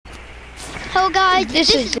Hello guys,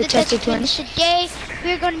 This is the Testy Twins. Today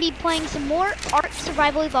we're going to be playing some more Ark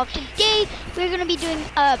Survival Evolved. Today we're going to be doing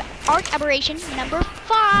Ark Aberation number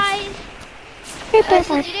 5. So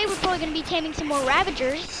today we're probably going to be taming some more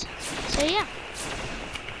Ravagers. So yeah.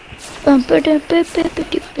 Don't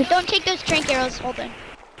take those trank arrows, hold on.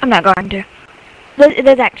 I'm not going to.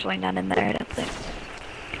 There's actually none in there, I don't think.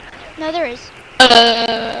 No, there is.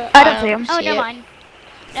 I don't see them. Oh, never mind.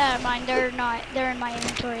 Never mind, they're not. They're in my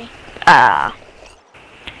inventory. I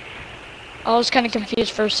was kind of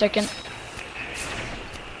confused for a second.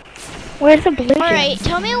 Where's the blue? Alright,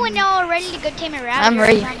 tell me when y'all are ready to go tame a Ravager. I'm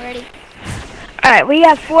ready. I'm ready. Alright, we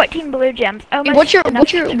have 14 blue gems. Oh, What's your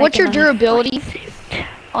durability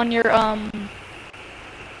on your By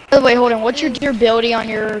the way, hold on. What's your durability on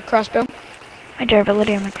your crossbow? My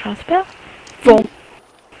durability on my crossbow? Full.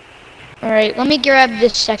 Alright, let me grab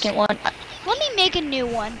this second one. Let me make a new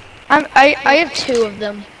one. I have 2 of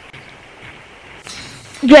them.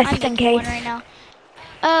 Just in case. One right now.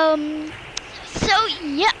 So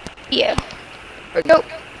yeah. Yeah. There we go.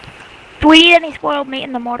 Do we need any spoiled meat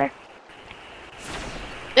in the mortar?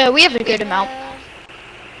 We have a good amount.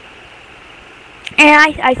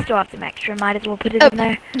 And I still have some extra. Might as well put it in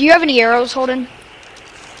there. Do you have any arrows, Holden?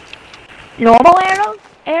 Normal arrows?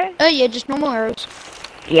 Arrows? Yeah, just normal arrows.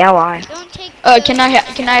 Yeah, why? Don't take Can I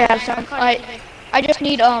have some? I just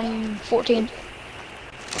need 14.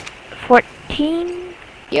 14?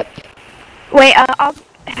 Yep. Wait,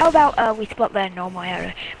 how about we split the normal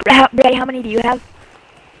arrow? Ray, how many do you have?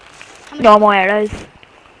 Normal arrows.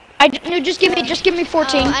 No, just give me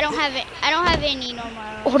 14. I don't have it. I don't have any normal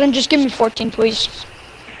arrows. Hold on, just give me 14, please.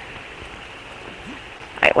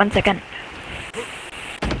 Alright, 1 second.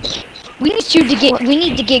 We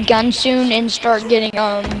need to get guns soon and start getting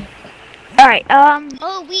Alright,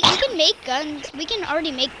 Oh, we can make guns. We can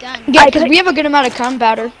already make guns. Yeah, because we have a good amount of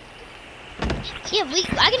gunpowder. Yeah,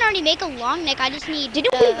 I can already make a long neck. I just need.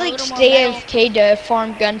 Didn't we like stay AFK to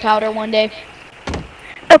farm gunpowder one day?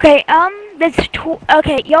 okay,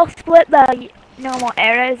 okay, y'all split the normal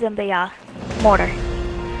arrows and the mortar.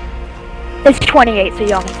 It's 28, so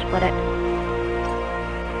y'all can split it.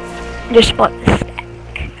 Just split the stack.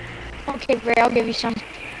 Okay, Ray, I'll give you some.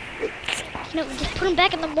 No, just put them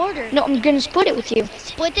back in the mortar. No, I'm gonna split it with you.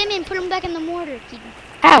 Split them and put them back in the mortar.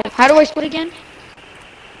 How? How do I split again?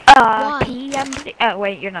 Oh,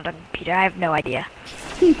 wait, you're not on computer. I have no idea.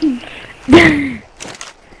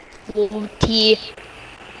 T.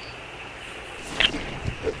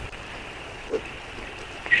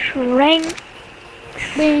 Shrink.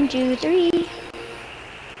 1, 2, 3.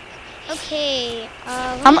 Okay.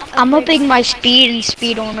 I'm upping my speed and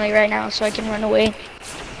speed only right now, so I can run away.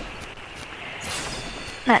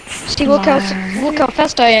 That's See, look how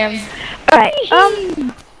fast I am. Alright,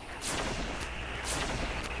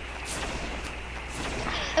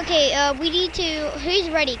 Okay, we need to. Who's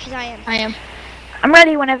ready? Cause I am. I am. I'm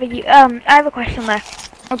ready whenever you. I have a question there.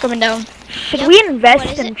 I'm coming down. Should we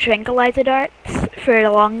invest in tranquilizer darts for the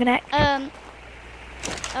long neck? Yeah,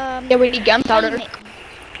 we need gunpowder.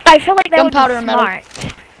 I feel like that Gunpowder would and be metal.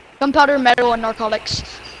 smart. Gunpowder, metal, and narcotics.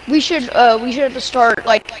 We should start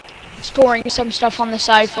like storing some stuff on the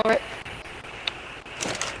side for it.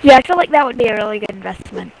 Yeah, I feel like that would be a really good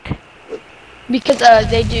investment. Because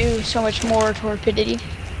they do so much more torpidity.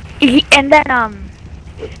 And then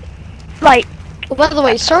like. Oh, by the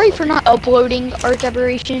way, sorry for not uploading Ark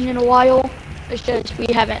Aberation in a while. It's just we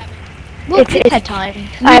haven't. Well, we've had time.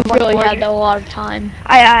 I've really had a lot of time.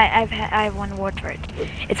 I have one word for it.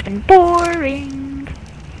 It's been boring.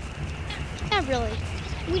 Not really.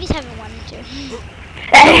 We just haven't wanted to.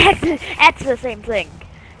 That's the same thing.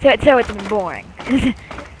 So it's been boring.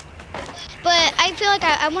 But I feel like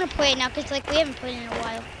I want to play it now because like we haven't played it in a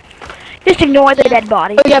while. Just ignore the dead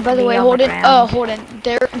body. Oh yeah, by the way, hold it. Hold it.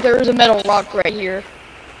 There's a metal rock right here.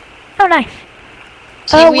 Oh, nice.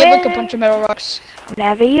 See, we have like a bunch of metal rocks.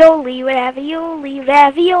 Ravioli, ravioli,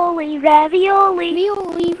 ravioli, ravioli.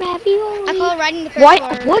 Ravioli, ravioli. I call it riding the first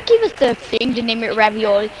car. What gave us the thing to name it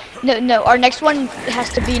ravioli? No, our next one has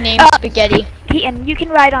to be named spaghetti. Keaton, you can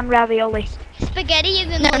ride on ravioli. Spaghetti is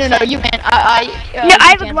in No, you can't. No,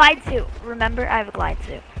 I have a glide suit. Remember, I have a glide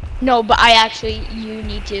suit. No, but you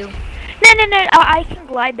need to. No, I can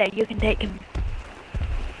glide there. You can take him.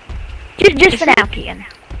 Just for now, Keaton.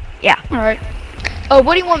 Yeah. Alright. Oh,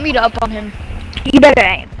 what do you want me to up on him? You better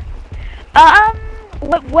aim.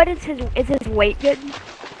 What is his weight good?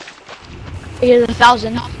 He has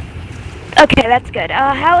 1,000. Okay, that's good.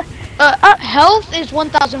 How? Health is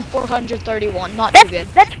 1,431. Not too good.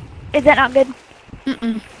 Is that not good?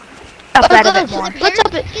 Mm-mm. Up that a bit more. Let's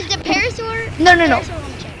up it. Is the parasaur? No.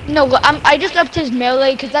 No, I just upped his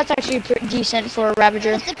melee because that's actually pretty decent for a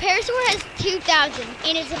Ravager. The Parasaur has 2,000,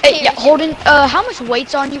 and it's a Hey, yeah, Parasaur. Holden, how much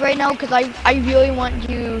weight's on you right now? Because I really want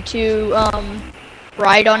you to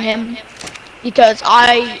ride on him because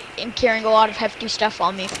I am carrying a lot of hefty stuff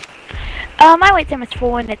on me. My weight sim is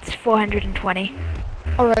 4 and it's 420.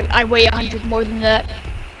 Alright, I weigh 100 more than that.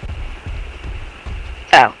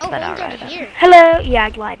 Oh, Oh, then Holden's alright. over here. Hello, yeah, I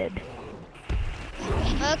glided.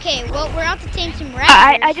 Okay, well, we're out to tame some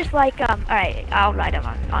Ravagers. I just like, alright, I'll ride him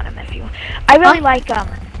on him if you want. I really like,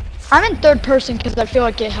 I'm in third person because I feel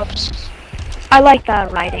like it helps. I like the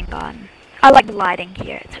riding on. I like gliding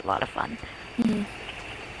here, it's a lot of fun. Mm-hmm.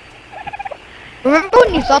 Remember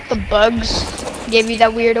when you thought the bugs gave you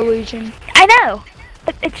that weird illusion? I know!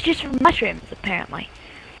 It's just mushrooms, apparently.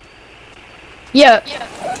 Yeah.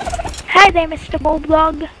 Hi there, Mr.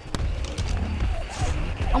 Bulldog.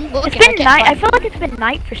 I'm looking. It's been night. I feel like it's been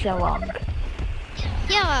night for so long.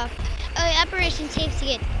 Yeah, Aberation seems to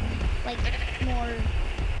get, like, more...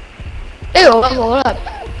 Ew, level up.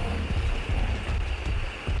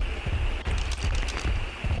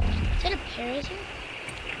 Is that a Parasaur?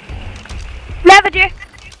 Ravager!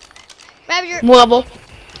 Ravager, Level.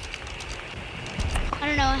 I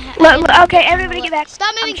don't know. Look, okay, everybody get back.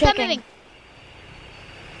 Stop moving, I'm stop checking. moving.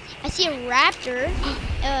 I see a raptor.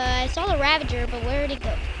 I saw the Ravager, but where did it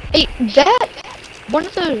go? Hey, that one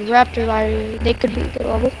of the raptors, they could be good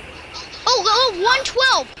level. Oh,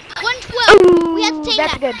 112! 112! Ooh, We have to tame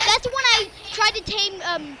that's that. good. That's the one I tried to tame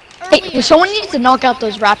earlier. Hey, someone needs to knock out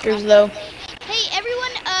those raptors though. Hey,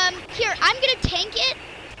 everyone, here, I'm gonna tank it.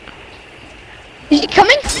 Is he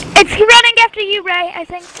coming? It's running after you, Ray, I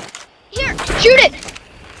think. Here, Shoot it!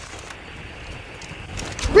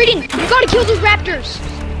 Reading, you gotta kill those raptors.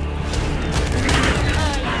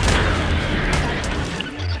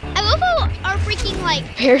 I love how our freaking, like,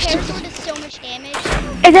 Parasaur. Parasaur does so much damage.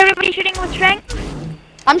 Is everybody shooting with strength?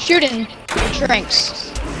 I'm shooting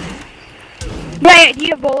shrinks. Ray, do you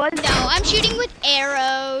have bullets? No, I'm shooting with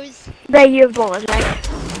arrows. Ray, you have bullets, right?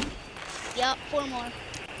 Yup, 4 more.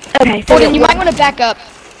 Okay, so Holden, you might want to back up.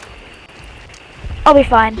 I'll be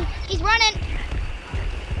fine. He's running.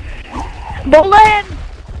 Bullet him!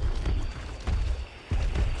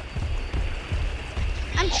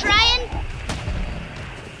 I'm trying.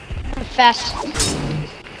 Fast.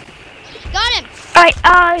 Got him. Alright,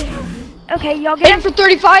 okay, y'all Hit get him him? for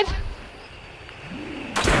 35.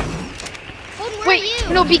 Holden, where are Wait, you?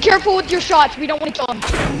 no, be careful with your shots. We don't want to kill him.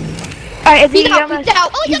 Alright, is He's he out, almost... he's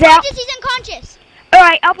out. Oh, he's He's out. unconscious. He's unconscious.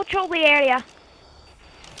 Alright, I'll patrol the area.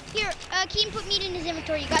 Here, Keen, put meat in his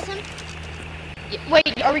inventory. You got some?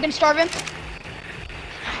 Wait, are we gonna starve him?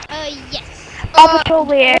 Yes. I'll patrol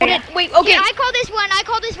the area. Wait, okay. Here, I call this one. I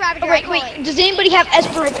call this Ravager. Wait, I call it. does anybody have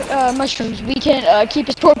esperic mushrooms? We can keep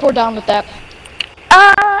his torpor down with that.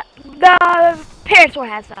 The Parasaur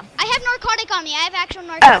has some. I have narcotic on me. I have actual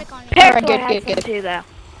narcotic on me. Parasaur Alright, good, has good, some good. too, though.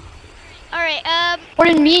 Alright, What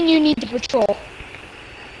did me and you need to patrol?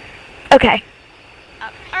 Okay.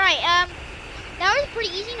 alright, that was a pretty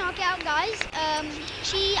easy knockout, guys.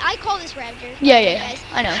 I call this Ravager. Yeah, Guys.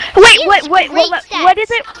 I know. Wait, He has wait, great what stats. is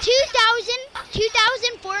it?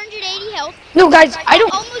 2,480 health. No, guys, I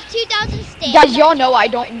don't. Almost 2,000 stamina. Guys, y'all know I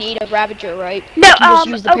don't need a Ravager, right? No, I can just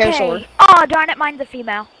use the okay. Parasaur. Oh, darn it, mine's a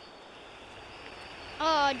female.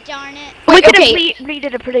 Oh, darn it. We Wait, could have okay.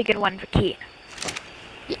 redid a pretty good one for Key.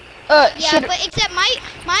 Yeah, should, but except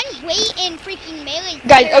mine's weight and freaking melee.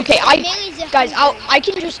 guys, okay, melee's 100. guys, I'll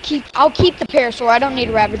keep the Parasaur. I don't need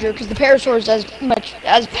a Ravager because the Parasaur is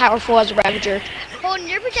as powerful as a Ravager. Holden,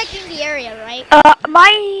 you're protecting the area, right?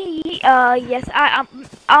 Yes,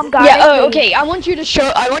 I'm guarding. Yeah. Okay. I want you to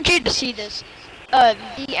see this. The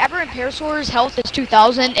aberrant Parasaur's health is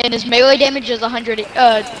 2,000 and his melee damage is 100.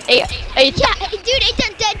 Yeah, dude, the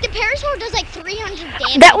Parasaur does like 300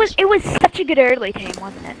 damage. It was such a good early tame,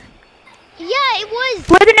 wasn't it? Yeah, it was.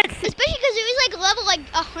 Wasn't it? Especially because it was like level like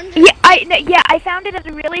 100. Yeah, I found it at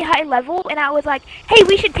a really high level, and I was like, "Hey,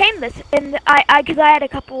 we should tame this." And because I had a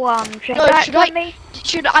couple train rats on me.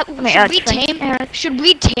 Should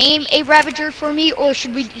we tame a Ravager for me, or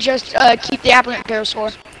should we just keep the aberrant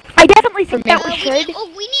Parasaur? I definitely think that we should.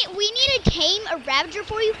 We need to tame a Ravager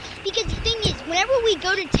for you because the thing is, whenever we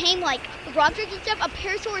go to tame like Ravager and stuff, a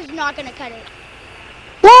Parasaur is not gonna cut it.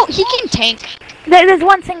 Well, he can tank. There's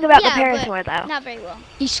one thing about the Yeah, Parasaur, but though. not very well.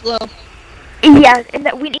 He's slow. Yeah, and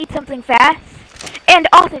that we need something fast. And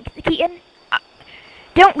also, Keaton,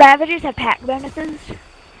 don't Ravagers have pack bonuses?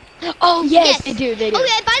 Oh yes, they do. Oh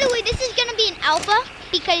yeah, by the way, this is gonna be an alpha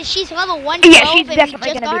because she's level 112 Yeah, she's and definitely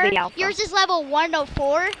we just gonna got be her. the alpha. Yours is level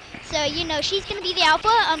 104, so you know she's gonna be the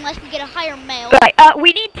alpha unless we get a higher male. Right.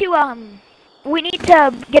 We need to we need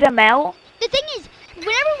to get a male. The thing is,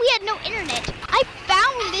 whenever we had no internet, I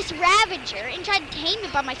found this Ravager and tried to tame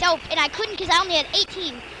it by myself, and I couldn't because I only had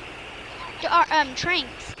 18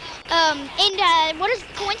 tranks. And what is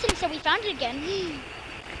the coincidence that we found it again?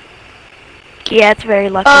 Yeah, it's very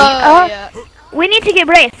lucky. Yeah. We need to get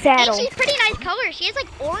Ray a And saddle. she's pretty nice color. She has like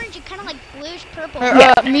orange and kind of like bluish purple.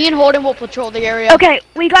 Me and Holden will patrol the area. Okay,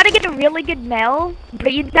 we gotta get a really good male,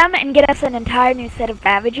 breed them, and get us an entire new set of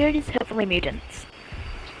Ravagers, hopefully mutants.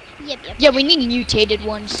 Yep. Yeah, we need mutated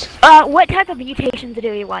ones. What type of mutations do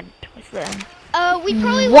we want? What's the... We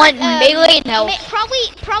probably want want melee and health.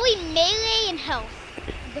 Probably melee and health.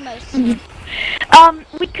 The most.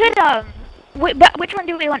 We could, but which one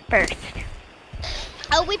do we want first?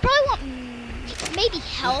 We probably want maybe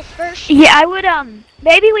health first. Yeah, I would,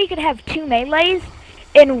 maybe we could have 2 melees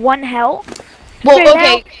and 1 health. Well, So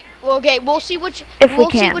okay. Okay, we'll see which If we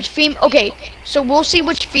we'll see can. which female. Okay, so we'll see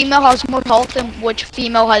which female has more health and which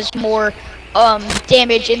female has more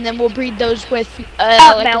damage, and then we'll breed those with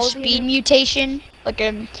like a males, speed mutation, like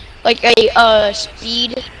a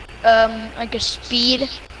speed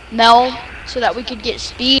male, so that we could get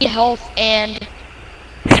speed, health, and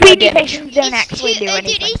Speed damage. mutations don't actually do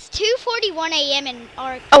anything. Dude, it's 2:41 a.m. in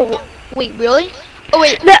our. Oh wait, really? Oh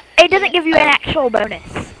wait. No, it doesn't give you an actual bonus.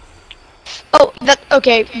 Oh,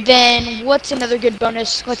 okay. Then what's another good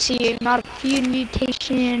bonus? Let's see. Not a speed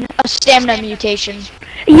mutation. A stamina mutation.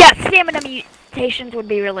 Yeah, stamina mutations would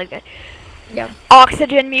be really good. Yeah.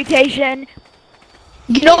 Oxygen mutation.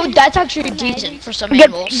 You know, that's actually decent for some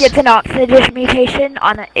animals. Gets an oxygen mutation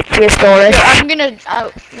on a Ichthyosaurus. Here, I'm gonna,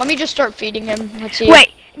 let me just start feeding him. Let's see. Wait,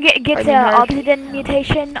 gets an hard. oxygen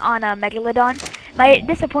mutation on a Megalodon. My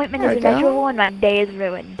disappointment There is we go. immeasurable and my day is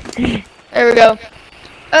ruined. There we go.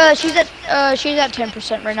 She's at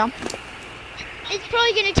 10% right now. It's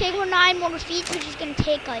probably gonna take her 9 more feeds, which is gonna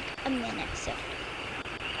take like a minute. So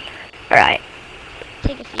Alright.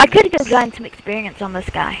 take a feed. I could go grind some experience on this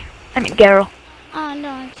guy. I mean, Garrel. Oh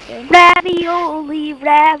no, it's good. Ravioli,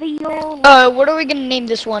 ravioli. What are we gonna name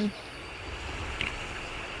this one?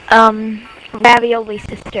 Ravioli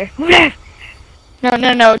sister. No,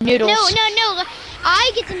 Noodles. No.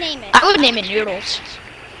 I get to name it. I would name it Noodles.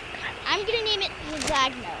 I'm gonna name it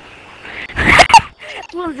Lasagna.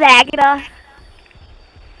 Lasagna.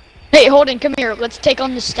 Hey, Holden, come here. Let's take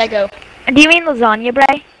on the Stego. Do you mean lasagna,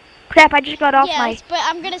 Bray? Crap, I just got off my... Yes, but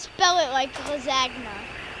I'm gonna spell it like Lasagna.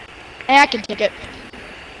 Hey, I can take it.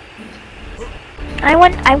 I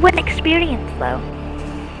want experience, though.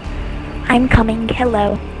 I'm coming,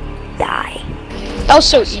 hello. Die. That was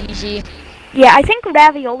so easy. Yeah, I think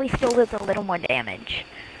ravioli still does a little more damage.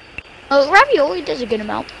 Oh, ravioli does a good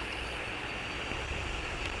amount.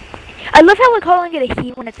 I love how we're calling it a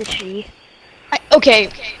he when it's a she. Okay,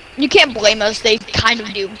 you can't blame us. They kind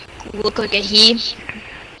of do look like a he.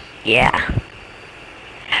 Yeah.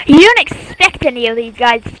 You don't expect any of these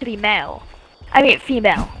guys to be male. I mean,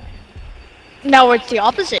 female. No, it's the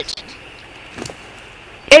opposite.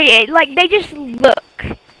 Like, they just look.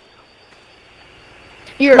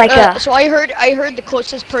 Here, Like so I heard the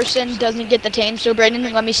closest person doesn't get the tame, so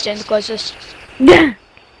Brandon, let me stand the closest. It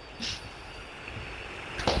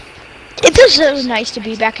feels so nice to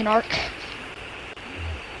be back in Ark.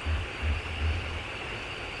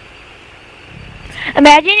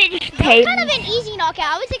 Imagine it just It's tamed. kind of an easy knockout.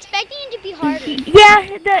 I was expecting it to be harder. Yeah,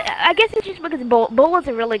 I guess it's just because bullets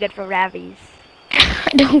are really good for ravies.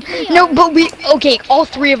 No, but okay, all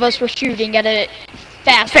 3 of us were shooting at a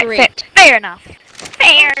fast rate. Fair enough.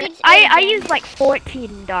 Fair. Shoots I again. used like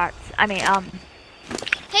 14 darts. I mean, Hey,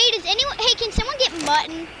 can someone get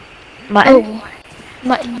mutton? mutton. Oh,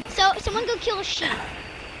 mutton. So, someone go kill a sheep.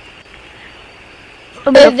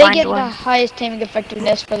 I'm gonna They find get the one. highest taming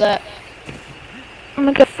effectiveness for that. I'm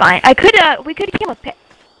gonna find. We could kill a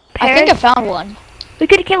I think I found one. We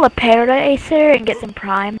could kill a Paradiser and get some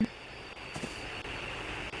prime.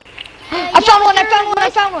 I found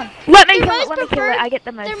one. Let me Their kill it. most Let me kill preferred- it. I get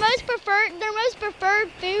the most. Their most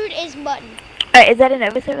preferred food is mutton. Is that an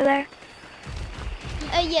Ovis over there?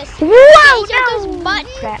 Yes. Whoa! So it goes No!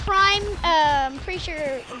 mutton, Crap. prime, pretty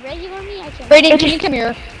sure regular meat. I can't. Brandon, can you come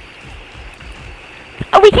here?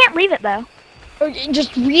 Oh, we can't leave it though. Or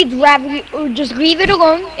just leave it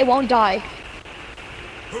alone. It won't die.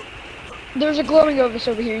 There's a glowing Ovis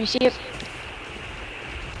over here. You see it?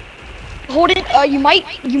 Hold it. You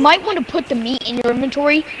might want to put the meat in your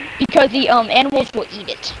inventory because the animals will eat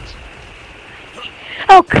it.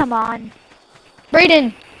 Oh, come on.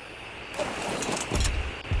 Brayden,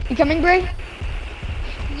 you coming, Bray?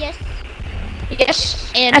 Yes.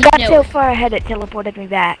 Yes. And I got no. so far ahead it teleported me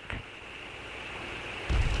back.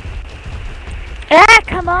 Ah,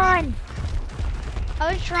 come on.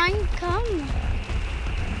 I was trying to come.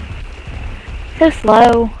 So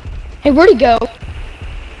slow. Hey, where'd he go?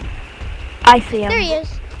 I see him. There he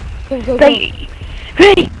is. Go, go, go.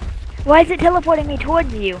 Ready? Why is it teleporting me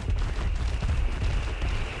towards you?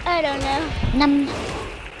 I don't know. Num.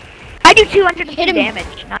 I do 200 Hit him.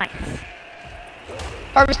 damage. Nice.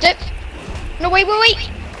 Harvest it. No, wait. Alright,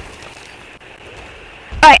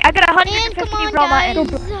 I got And 150 come on, raw guys.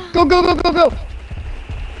 mutton. Go.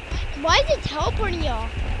 Why is it teleporting y'all?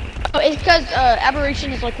 Oh, it's because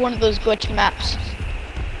Aberation is like one of those glitch maps.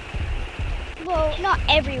 Well, not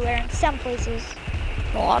everywhere. In some places.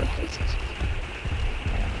 In a lot of places.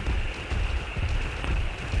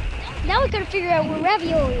 Now we gotta figure out where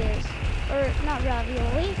Ravioli is. Or not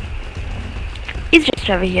Ravioli. He's just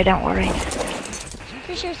over here, don't worry.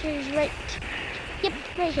 Pretty sure he's right. Yep,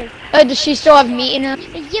 right here. Does she still have meat in her?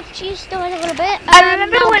 Yep, she still has a little bit. I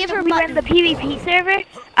remember I'll when give her we were in mutton. the PvP server,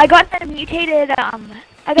 I got that mutated,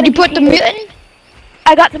 Did you put the meat in?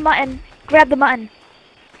 I got the mutton. Grab the mutton.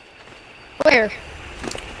 Where?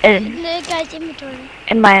 In The guy's inventory.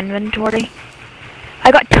 my inventory.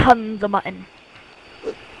 I got tons of mutton.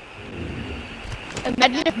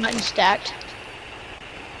 Imagine if mutton stacked.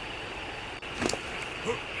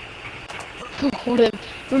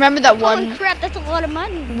 Remember that Holy one? crap, that's a lot of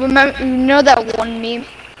mutton. You know that one meme?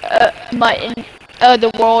 Mutton.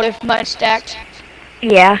 The world if mutton stacked.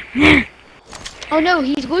 Yeah. Oh no,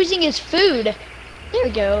 he's losing his food. There we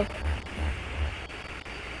go.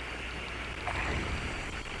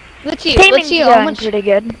 Let's see Taming's how going much. pretty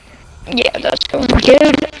good. Yeah, that's going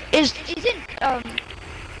good. Isn't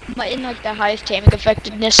mutton like the highest taming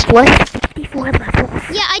effectiveness? What? 54 levels.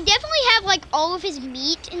 Yeah, I definitely have like all of his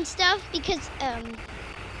meat and stuff because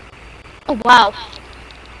Oh wow.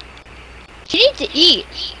 He needs to eat.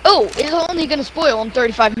 Oh, it's only gonna spoil in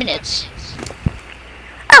 35 minutes.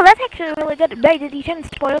 Oh, that's actually really good. Wait, did you turn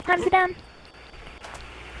spoil times down?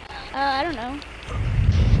 I don't know.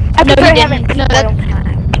 I No, prefer he having didn't. No, spoil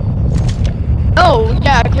time. Oh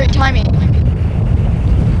yeah, great timing.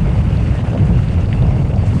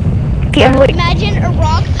 Yeah, wait. Imagine a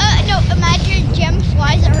rock. Imagine a gem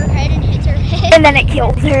flies at her head and hits her head. And then it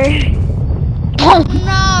kills her.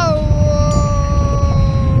 No.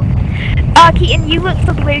 Keaton, you look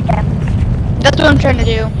for blue gems. That's what I'm trying to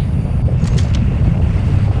do.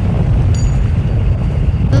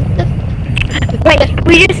 Wait,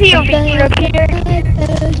 we just see a Reaper up here.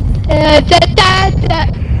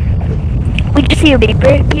 We just see a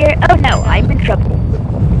Reaper here. Oh no, I'm in trouble.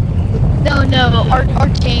 No, our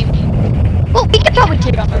team. Well, we could probably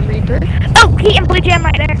take on the Reaper. Oh, Keaton, blue gem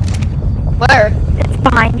right there. Where? It's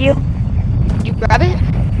behind you. You grab it?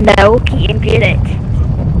 No, Keaton, get it.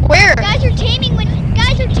 Where? Guys, your taming went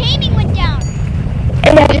down.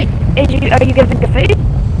 Are you giving the food?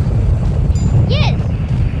 Yes.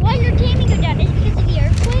 Why did your taming go down? Is it because of the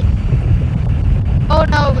earthquake? Oh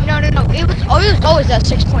no. It was always at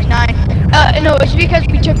 6.9. No, it's because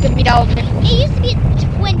we took the meat out of it. It used to be at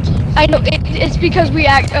 20. I know, it's because we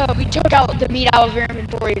took out the meat out of our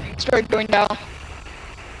inventory. It started going down.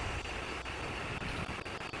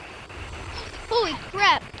 Holy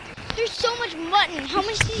crap. There's so much mutton. How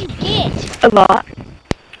much did you get? A lot.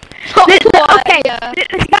 Okay, Yeah.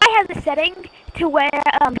 this guy has a setting to where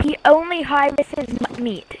he only harvests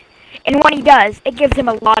meat. And when he does, it gives him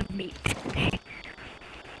a lot of meat.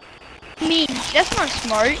 Meat. That's not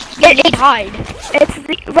smart. It's hide.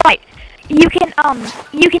 Right. You can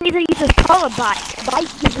either use his paw or bite. Bite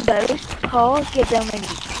gives him both. Paw gives only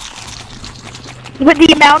meat. But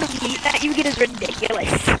the amount of meat that you get is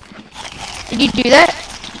ridiculous. Did you do that?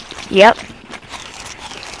 Yep.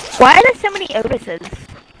 Why are there so many Otises?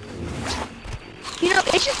 You know,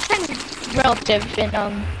 it's just kind of relative in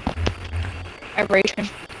Aberation.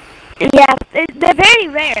 Yeah, they're very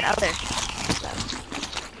rare in others.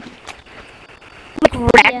 Like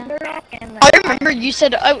Ragnarok and I remember you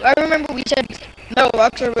said. I remember we said no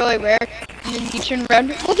rocks are really rare, and then you turned around.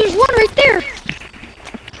 Well, there's one right there.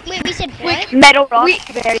 Wait, we said what? Metal Rock's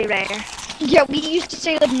very rare. Yeah, we used to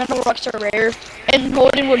say like metal rocks are rare, and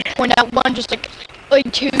Holden would point out one just like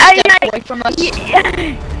 2 I steps like- away from us.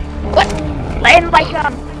 Yeah. What? And like Oh,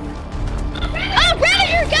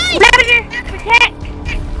 Ravager, guys! Ravager, protect!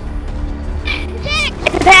 Protect!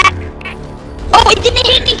 It's attack! Oh, it didn't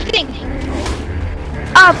hit anything.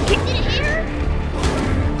 Did it hit her?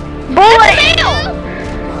 Bullet! Fail!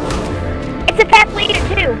 It's a path leader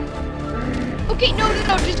too. Okay, no,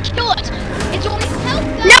 just kill us. It's only Help,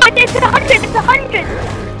 guys! No, it's 100. It's 100. No,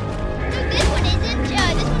 this one isn't.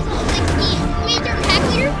 This one's level 16. Wait, is there a pack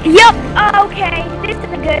leader? Yup. Okay. This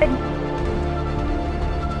isn't good.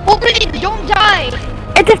 Open it. Don't die.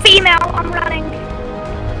 It's a female. I'm running.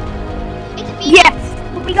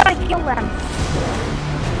 kill them.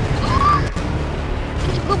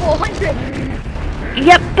 It's level 100.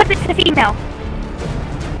 Yep, but it's a female.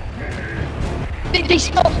 They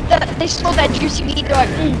smell that juicy meat. They're like,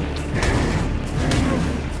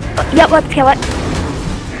 Yep, let's kill it.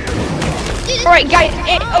 Alright, guys.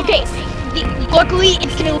 Okay. Luckily,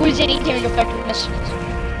 it's gonna lose any taming effectiveness.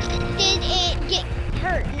 Did it get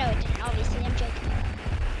hurt? No, it didn't. Obviously, I'm joking.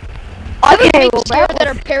 I have a Okay, big well, scare that that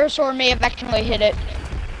our parasaur may have accidentally hit it.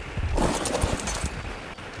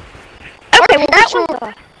 Okay, well that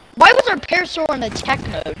was Why was our parasaur in the tech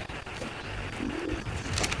mode?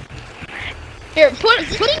 Here, Is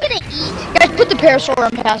this thing gonna eat? guys, put the parasaur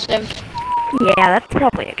on passive. Yeah, that's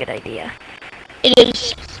probably a good idea. It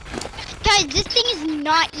is. Guys, this thing is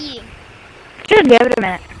not eating. Just give it a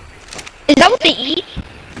minute. Is that what they eat?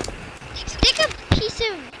 Stick a piece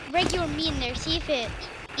of regular meat in there. See if it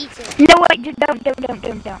eats it. No, wait, just don't.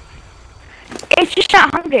 It's just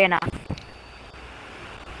not hungry enough.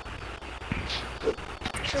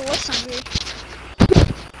 Sure was hungry.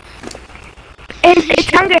 Its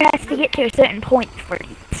hunger has to get to a certain point before it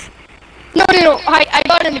eats. No. I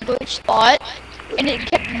got in a glitch spot, and it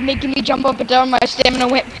kept making me jump up and down. My stamina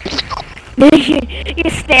went. Your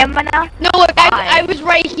stamina? No, look, I was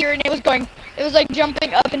right here, and it was like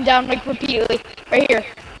jumping up and down like repeatedly. Right here.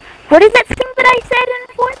 What is that thing that I said in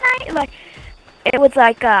Fortnite? Like, it was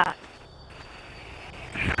like,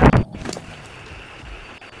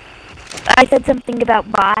 I said something about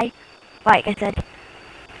bye. Like, I said,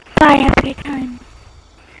 bye, have a great time.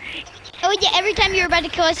 Oh yeah, every time you were about to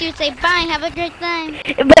kill us, you would say, "Bye, have a great time."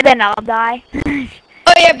 But then I'll die.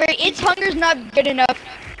 Oh yeah, but its hunger's not good enough.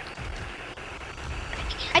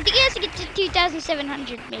 I think it has to get to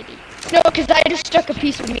 2,700 maybe. No, because I just stuck a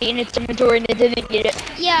piece of meat in its inventory and it didn't get it.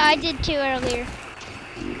 Yeah, I did too earlier.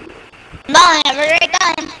 Bye, have a great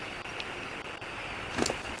time.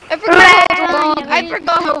 I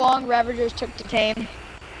forgot how long Ravagers took to tame.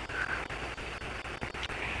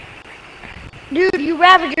 Dude, you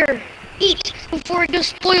Ravager, eat before it gets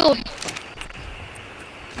spoiled.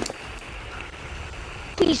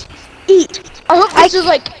 Please, eat. I hope this is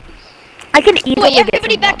like. I can easily Wait, get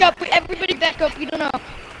everybody some back more. up. Everybody back up. We don't know. Oh,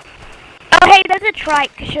 hey, there's a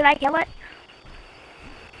trike. Should I kill it?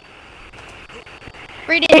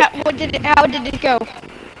 Read it. How did it go?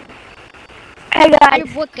 Hey guys,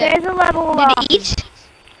 What the- there's a level. Did it eat?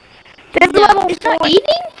 There's a level. It's not 40 eating?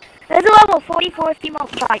 There's a level 44 female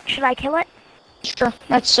trike. Should I kill it? Sure.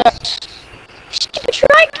 That sucks. Stupid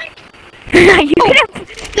trike. You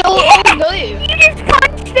just No. you just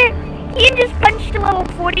punched it. You just punched a level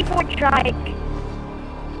 44 trike.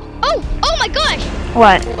 Oh my gosh!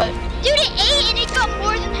 What? What? Dude, it ate and it got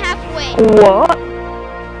more than halfway. What?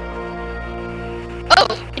 Oh,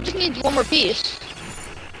 it just needs one more piece.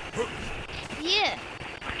 Yeah.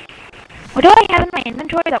 What do I have in my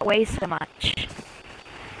inventory that weighs so much?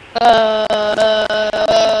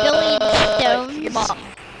 Billion stones. Your mom.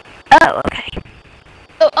 Oh, okay.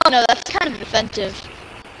 Oh no, that's kind of offensive.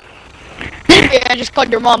 Yeah, I just called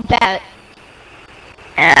your mom fat.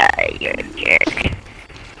 You're a jerk.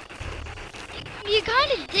 You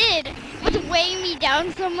kind of did. With weighing me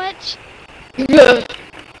down so much. Well,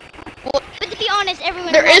 But to be honest,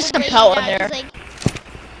 everyone There around is would some weigh you pelt in down. there. It's like,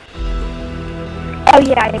 Oh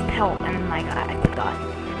yeah, I have pelt. Oh my god, I forgot.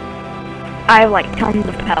 I have like tons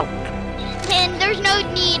of pelt. and there's no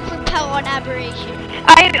need for pelt on Aberation.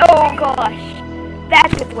 Oh gosh.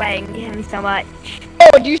 That's what's weighing him so much.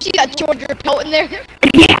 oh, do you see that 200 pelt in there?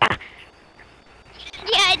 Yeah.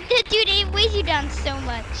 Yeah, dude, it weighs you down so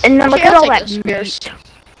much. And then look Okay, at I'll all take that those spears.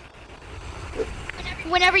 meat.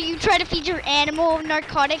 Whenever you try to feed your animal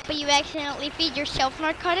narcotic, but you accidentally feed yourself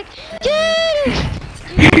narcotic. No.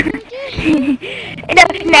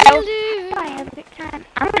 Bye, have a good time.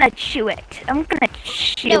 I'm gonna chew it. I'm gonna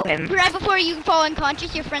chew No, him. right before you fall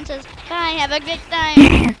unconscious, your friend says, "Bye, have a good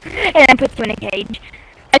time." And then puts you in a cage.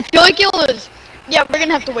 I feel like it was. Yeah, we're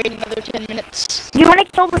gonna have to wait another 10 minutes. You wanna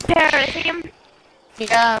kill this parasium?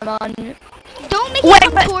 Yeah, I'm on. Don't make Wait, it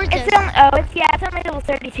come but towards it's us. on, it's only level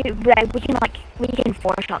 32, but we can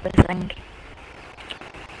four-shot this thing.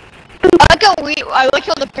 I like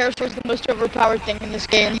how the parasaur is the most overpowered thing in this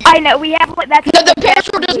game. I know, we have, that's... No, the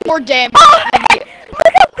parasaur does more damage. Oh,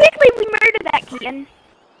 look how quickly we murdered that Keaton.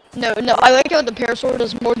 No, I like how the parasaur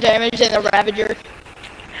does more damage than the Ravager.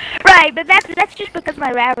 Right, but that's just because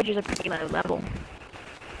my Ravagers are pretty low level.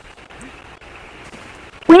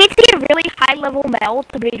 We need to get a really high level male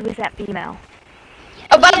to breed with that female.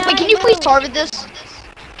 Oh, by the Yeah, way, can I you please know. harvest this?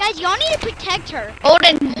 Guys, y'all need to protect her.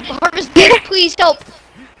 Odin, harvest this, please help.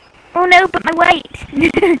 Oh no, but my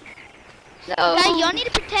weight. No. Guys, y'all need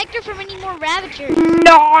to protect her from any more Ravagers.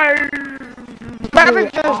 No.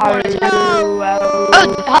 Ravagers want to.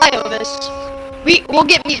 Oh, hi, Ovis. We'll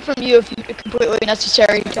get meat from you if completely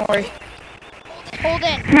necessary. Don't worry. Hold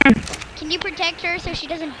it. Can you protect her so she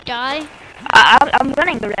doesn't die? I'm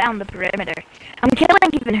running around the perimeter. I'm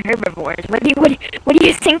killing even herbivores. What do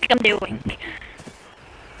you think I'm doing?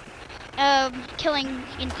 Killing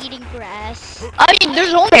and eating grass. I mean,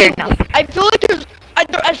 there's only. Fair enough. I feel like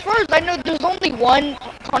as far as I know, there's only one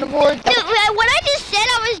carnivore. Dude, what I just said,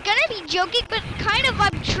 I was gonna be joking, but kind of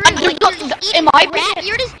I'm true. There's Like, you're just eating am I grass. being-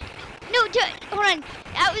 You're just hold on.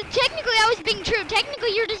 Technically, I was being true.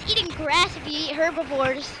 Technically, you're just eating grass if you eat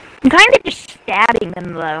herbivores. I'm kind of just stabbing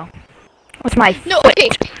them though. What's my No, foot? okay.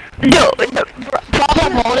 No.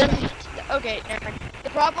 Problem, Holden. Okay, never mind. The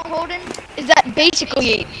problem, Holden, is that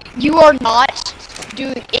basically you are not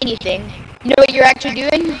doing anything. You know what you're actually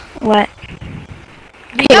doing? What?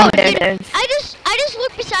 No, There dude, it is. I just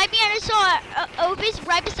looked beside me and I saw Opus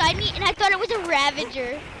right beside me, and I thought it was a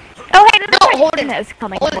Ravager. Oh hey, there's No, a hold person it. that's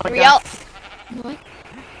coming Hold it, towards real. us. What?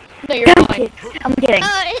 No, you're I'm fine. kidding. I'm kidding.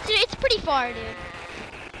 It's pretty far, dude.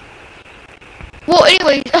 Well,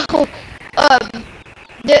 anyways,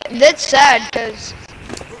 that's sad because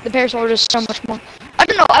the parasol is so much more. I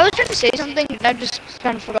don't know. I was trying to say something, and I just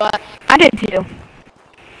kind of forgot. I did too.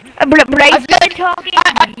 But I I feel like talking,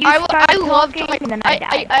 you I started love to talking, like and then I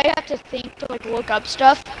died. I have to think to like look up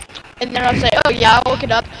stuff, and then I'll say, oh yeah, I'll look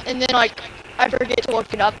it up, and then like I forget to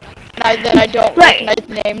look it up, and then I don't Right. recognize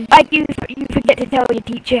the name. Like you forget to tell your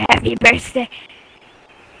teacher happy birthday.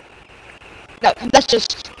 No, that's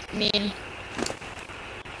just mean.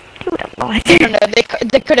 Do it a lot. I don't know.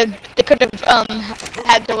 They could have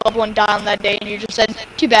had their loved one die on that day, and you just said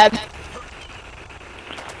too bad.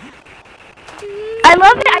 I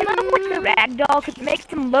love it. I love with the ragdoll because it makes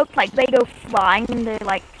them look like they go flying and their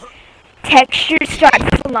like textures start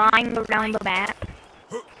flying around the map.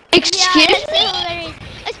 Excuse Yeah, that's me. so hilarious.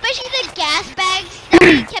 Especially the gas bags that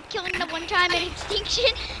we kept killing the one time at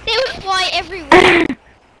Extinction. They would fly everywhere.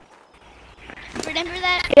 Remember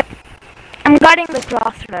that? Yep. I'm guarding the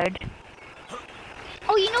crossroad.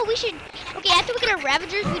 Oh, you know, we should... Okay, after we get our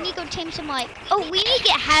Ravagers, we need to go tame some, like... Oh, we need to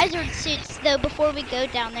get hazard suits, though, before we go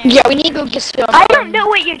down there. Yeah, we need to go get some. I don't know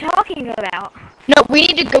what you're talking about. No, we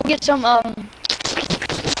need to go get some.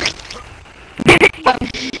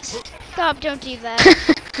 Stop, don't do that.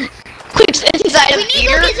 Clips inside We of need to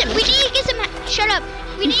here. go get some... We need to get some... Shut up.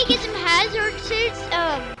 We need to get some hazard suits,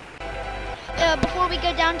 before we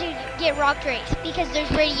go down to get rock drakes, because there's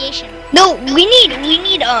radiation. No, we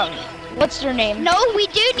need what's their name? No, we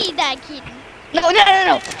do need that, Keaton.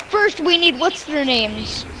 No. First, we need what's their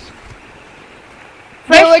names?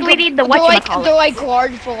 First, we need the whatchamacallit. They're like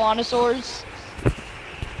large Volanosaurs.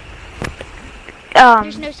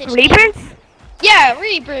 There's no such Reapers? Yeah,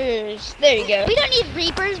 Reapers. There you go. We don't need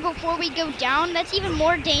Reapers before we go down. That's even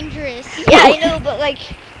more dangerous. Yeah, I know, but like.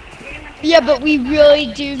 Yeah, but we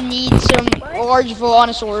really do need some large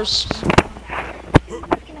Volanosaurs.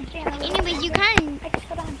 Anyways, you can...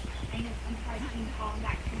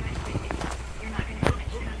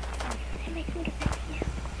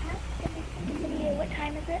 What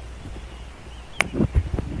time is it?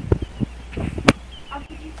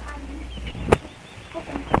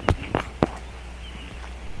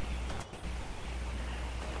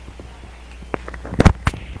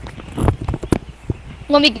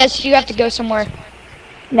 Let me guess, you have to go somewhere.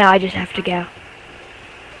 No, I just have to go.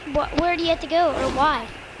 Where do you have to go, or why?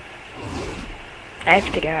 I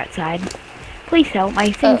have to go outside. Please help.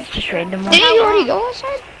 My thing's just random. Didn't you already go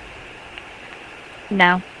outside?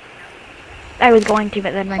 No. I was going to,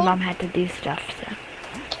 but then my mom had to do stuff,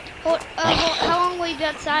 so. How long will you be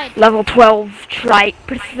outside? Level 12, trite,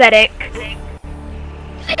 pathetic.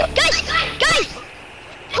 Guys!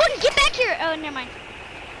 Gordon, get back here! Oh, never mind.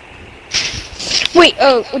 Wait,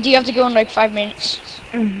 oh, do you have to go in like 5 minutes?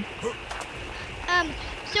 Mm.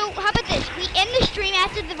 So how about this? We end the stream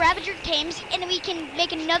after the Ravager tames, and then we can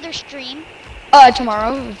make another stream.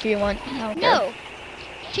 Tomorrow, if you want. Okay. No.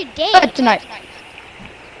 Today. Tonight.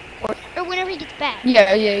 Or whenever he gets back.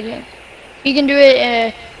 Yeah. You can do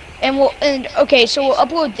it, okay, so we'll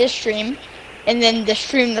upload this stream, and then the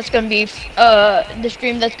stream that's gonna be,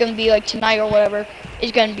 like tonight or whatever,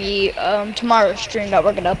 is gonna be, tomorrow's stream that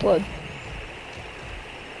we're gonna upload.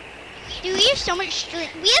 Dude, we have so much stream.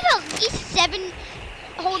 We have at least 7.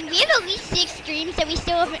 We have at least 6 streams that we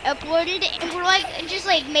still haven't uploaded, and we're like just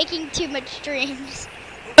like making too much streams.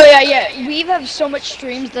 Oh yeah. We have so much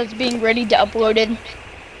streams that's being ready to uploaded.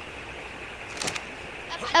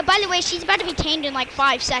 By the way, she's about to be tamed in like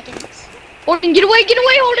 5 seconds. Holden, get away,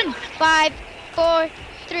 Holden! 5, 4,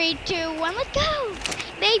 3, 2, 1, let's go!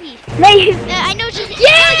 Baby. Maybe. I know she's...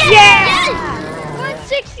 Yes! Yes!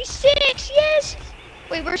 166, yes!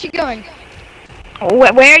 Wait, where's she going?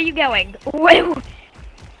 Where are you going?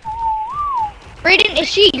 Brayden, is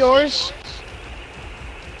she yours?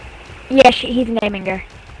 Yeah, he's naming her.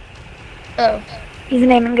 Oh. He's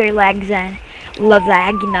naming her Lasagna.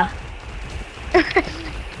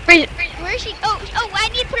 Brayden. Where is she? Oh, I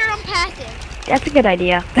need to put her on passive. That's a good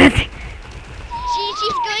idea.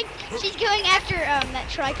 She's going after that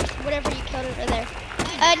trike, whatever you killed over there.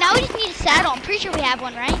 Now we just need a saddle. I'm pretty sure we have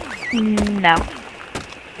one, right? No.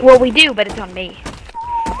 Well, we do, but it's on me.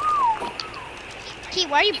 Key,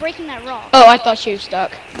 why are you breaking that rock? Oh, I thought she was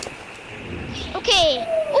stuck. Okay.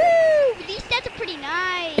 Ooh, these stats are pretty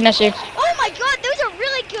nice. Can I see? Oh my god, those are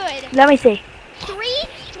really good. Let me see.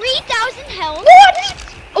 3,000 health.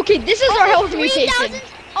 What? Okay, this is our health mutation.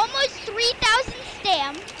 Almost 3,000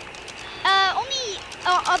 stam. Only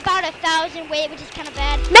about 1,000 weight, which is kind of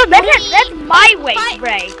bad. No, that's my weight,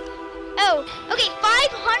 Bray. Oh, okay,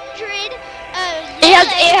 500.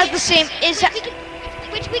 It has the same.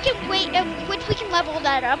 Which we can level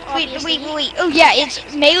that up. Obviously. Wait. Oh yeah,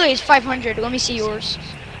 it's melee is 500. Let me see yours.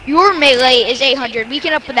 Your melee is 800. We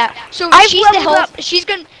can up with that. So she's the health. She's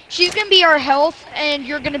gonna be our health, and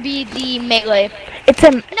you're gonna be the melee. It's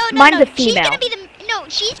mine's a female.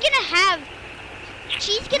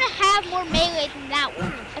 She's gonna have more melee than that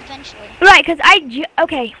one eventually. Right, because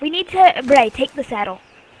okay, we need to take the saddle.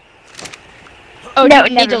 Oh, no, we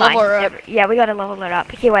need to level her up. Yeah, we gotta level her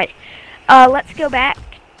up. Okay, wait. Let's go back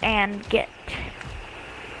and get.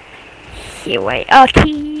 Here, wait.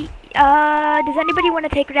 Key. Does anybody want to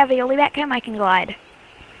take ravioli back home? I can glide.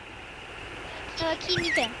 Key,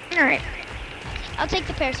 you can. All right. I'll take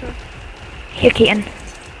the parasword. Here, Keaton.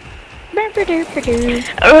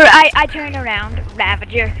 I turn around,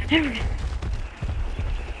 Ravager.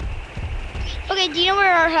 Okay, do you know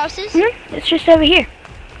where our house is? It's just over here.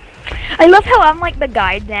 I love how I'm like the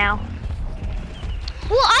guide now.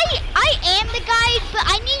 Well, I am the guide, but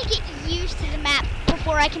I need to get used to the map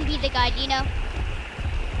before I can be the guide, you know?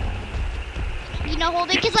 You know,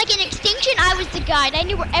 Holden? Because like in Extinction, I was the guide. I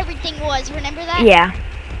knew where everything was. Remember that? Yeah.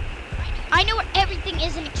 I know where everything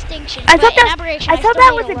is in Extinction. I thought but in that Aberation, I thought still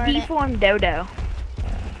that need was to a learn it. deformed dodo.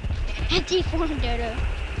 A deformed dodo.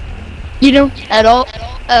 You know, at all,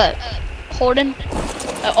 Holden,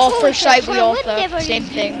 all Holy first sight crap, we all what thought level same is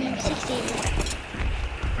thing. 60?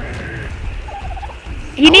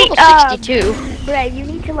 You need level 62. Bray, you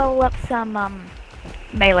need to level up some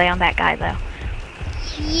melee on that guy though.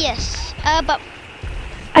 Yes. But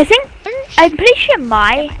I'm first, pretty sure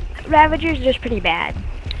my Ravager's just pretty bad.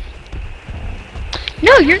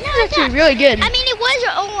 No, you're actually really good. I mean, it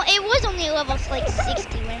was only level like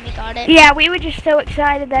 60 when we got it. Yeah, we were just so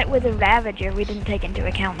excited that it was a Ravager, we didn't take into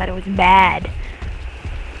account that it was bad.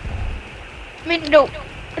 I mean, no.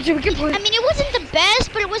 So we can play. I mean, it wasn't the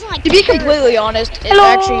best, but it wasn't like. To be terrible. completely honest, it's Hello?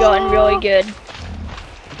 actually gotten really good.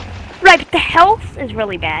 Right, but the health is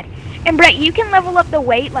really bad. And Brett, you can level up the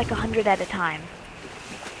weight like 100 at a time.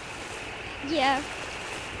 Yeah.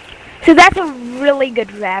 So that's a really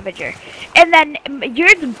good Ravager. And then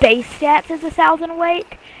yours base stats is 1,000 weight.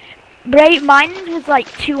 Brett, mine was like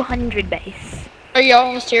 200 base. Are you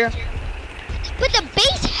almost here? But the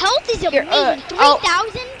base health is Here, amazing.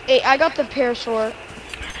 3,000. Hey, I got the parasword.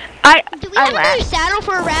 Do we have another saddle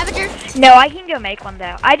for a Ravager? No, I can go make one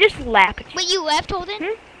though. I just lapped. Wait, you left,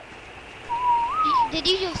 Holden? Did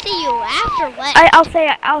you say you laughed or what?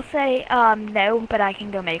 I'll say no, but I can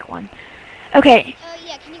go make one. Okay.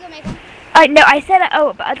 Yeah, can you go make one? No, I said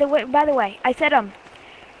by the way, I said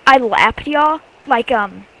I lapped y'all like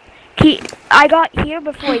I got here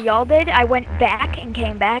before y'all did. I went back and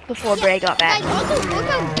came back before Bray got back. Guys, also look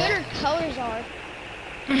how good her colors are.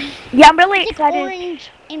 Yeah, I'm really It's excited. orange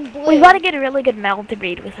and blue. We got to get a really good meld to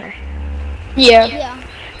breed with her. Yeah. Yeah.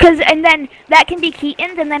 And then that can be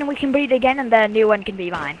Keaton's, and then we can breed again, and the new one can be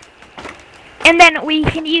mine. And then we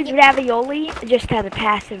can use Ravioli just as a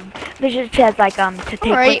passive. Just as like to take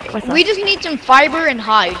Alright, with we us. just need some fiber and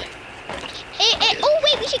hide. Oh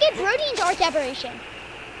wait, we should get Brodian's Arc Aberation.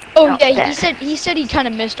 Oh Oh, yeah, that. he said he kind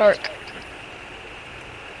of missed Arc.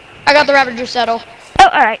 I got the Ravager saddle. Oh,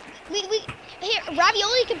 all right. Here,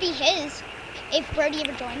 Ravioli could be his if Brody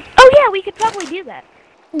ever joined. Oh yeah, we could probably do that.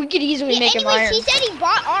 We could easily make him anyways, iron. he said he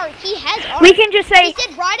bought Arc. He has Arc. We can just say. He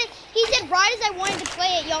said right as I wanted to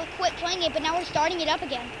play it, y'all quit playing it, but now we're starting it up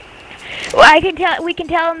again. Well, we can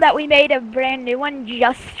tell him that we made a brand new one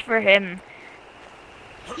just for him.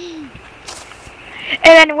 And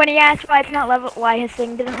then when he asked why it's not why his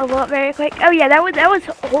thing didn't level up very quick. Oh yeah, that was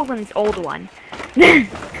Holden's old one.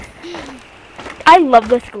 I I love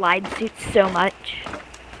this glide suit so much.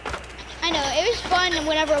 I know, it was fun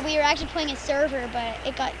whenever we were actually playing a server, but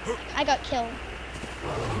I got killed.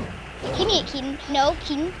 Give me it, Keaton. No,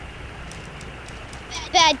 Keaton.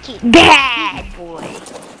 Bad Keaton. Bad boy.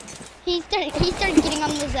 He started getting on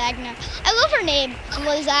lasagna. I love her name,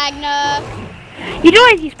 lasagna. You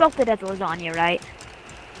realize you spelled it as lasagna, right?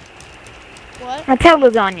 What? That's how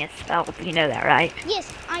lasagna is spelled. You know that, right?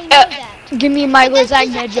 Yes, I know that. Give me my But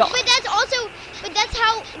lasagna jar. But that's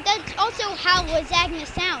also how lasagna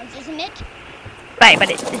sounds, isn't it? Right, but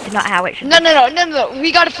it's not how it should. No.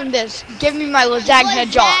 We got it from this. Give me my lasagna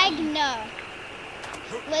jar. Lasagna.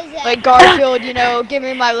 Like Garfield, you know, give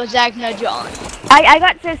me my lasagna jar. I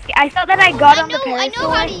got so scared. I thought that I got on the I know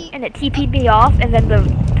how to- parasaur and it TP'd me off, and then the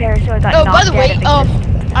parasaur got Oh, knocked by the way, out of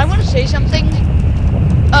existence. I want to say something.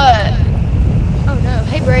 Oh no,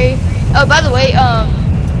 hey Bray. Oh, by the way,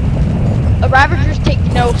 Ravagers take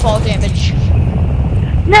no fall damage.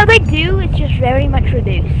 No, they do. It's just very much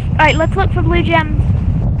reduced. All right, let's look for blue gems.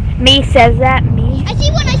 Me says that. Me. I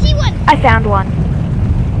see one. I see one. I found one.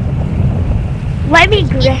 Let me In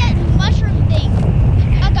grab. that mushroom thing.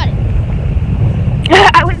 I got it.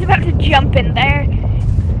 I was about to jump in there.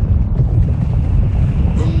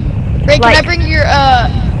 Ray, can I Like- bring your Ooh,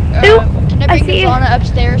 can I I bring see your you. fauna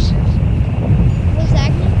upstairs?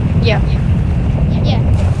 Lasagna. Yeah. Yeah.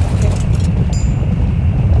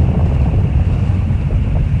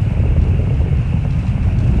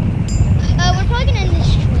 We're probably gonna end the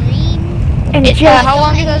stream. And it's Yeah, just how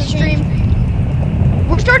long is that stream?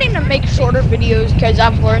 We're starting to make shorter videos because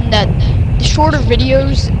I've learned that the shorter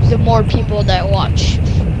videos, the more people that watch,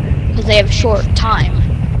 because they have short time.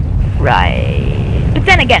 right. But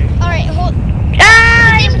then again, All right, hold.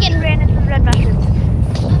 ah, I Then again, ran into red mushrooms.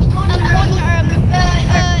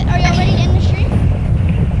 Are y'all ready to end the stream?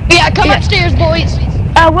 Yeah, come upstairs, boys.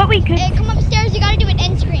 What we could. Come upstairs. You gotta do an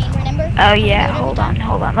end screen. Remember? Oh yeah, hold on.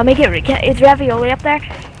 Let me get. Is Ravioli up there?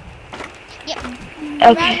 Yep.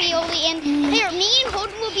 Okay. Ravioli and here, me and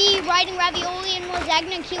Holden will be riding Ravioli and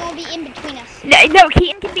Lasagna, and Keaton will be in between us. No,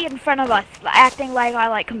 Keaton can be in front of us, acting like I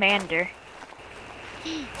like commander.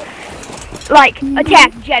 Like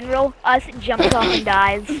attack general, us jumps off and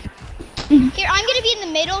dies. Here, I'm gonna be in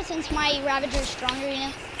the middle since my Ravager is stronger, you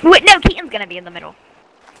know. Wait, no, Keaton's gonna be in the middle.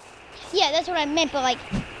 Yeah, that's what I meant, but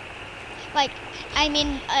I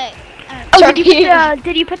mean, Oh, Sorry.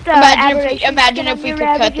 did you put the aberration Imagine skin if on we your could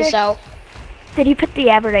cut Ravager? this out. Did you put the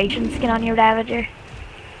aberration skin on your Ravager?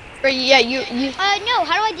 Ray, yeah, you. no,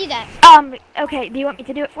 how do I do that? Okay, do you want me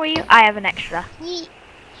to do it for you? I have an extra.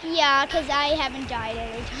 Yeah, because I haven't died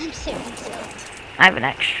anytime soon, so. I have an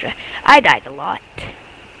extra. I died a lot.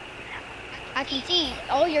 I can see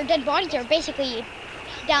all your dead bodies are basically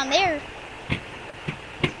down there.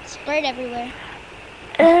 Spread everywhere.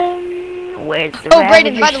 Where's the Oh,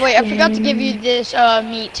 Brayden, Ravager by the way, I forgot to skin? give you this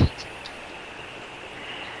meat.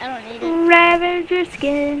 I don't need it. Ravager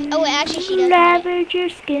skin. Oh, wait, actually, she does need it. Ravager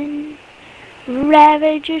skin.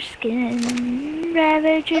 Ravager skin.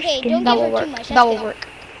 Ravager Okay, skin. don't That give will her too work. much. That That's will good. work.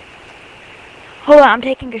 Hold on, I'm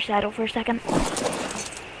taking your saddle for a second.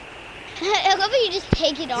 I love how you just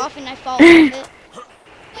take it off and I fall off it.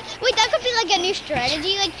 Wait, that could be like a new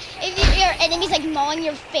strategy. Like, if your enemy's like mauling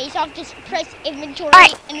your face off, just press inventory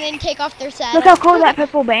Alright. and then take off their saddle. Look how cool that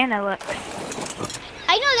purple banner looks.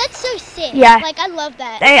 I know, that's so sick. Yeah. Like, I love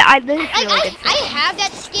that. This is Like, really good. I have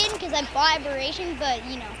that skin because I bought Aberation, but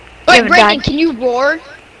you know. Wait, haven't Brayden, died. can you roar?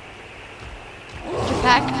 Your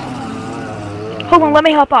pack? Hold on, let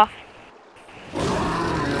me hop off.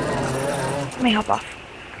 Let me hop off.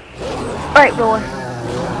 Alright, rolling.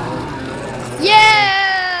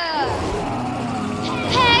 Yeah!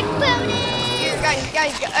 Pack bonus! Here,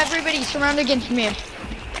 guys, everybody surround against me.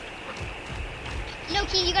 No,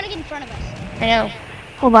 Key, you gotta get in front of us. I know.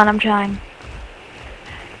 Hold on, I'm trying.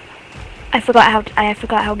 I forgot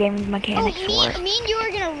how gaming mechanics work. Me and you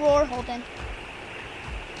are gonna roar, Holden.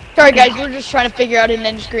 Sorry, guys, we're just trying to figure out an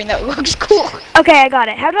end screen that looks cool. Okay, I got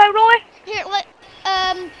it. How do I roll it? Here,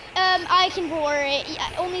 I can roar it. Yeah,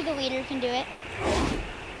 only the leader can do it.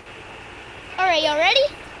 Alright, y'all ready?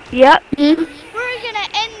 Yep. We're gonna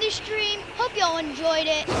end the stream. Hope y'all enjoyed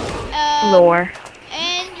it. Lore.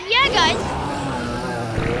 And yeah, guys.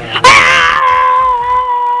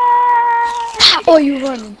 Oh, you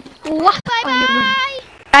running. What? Bye bye.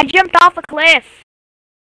 I jumped off a cliff.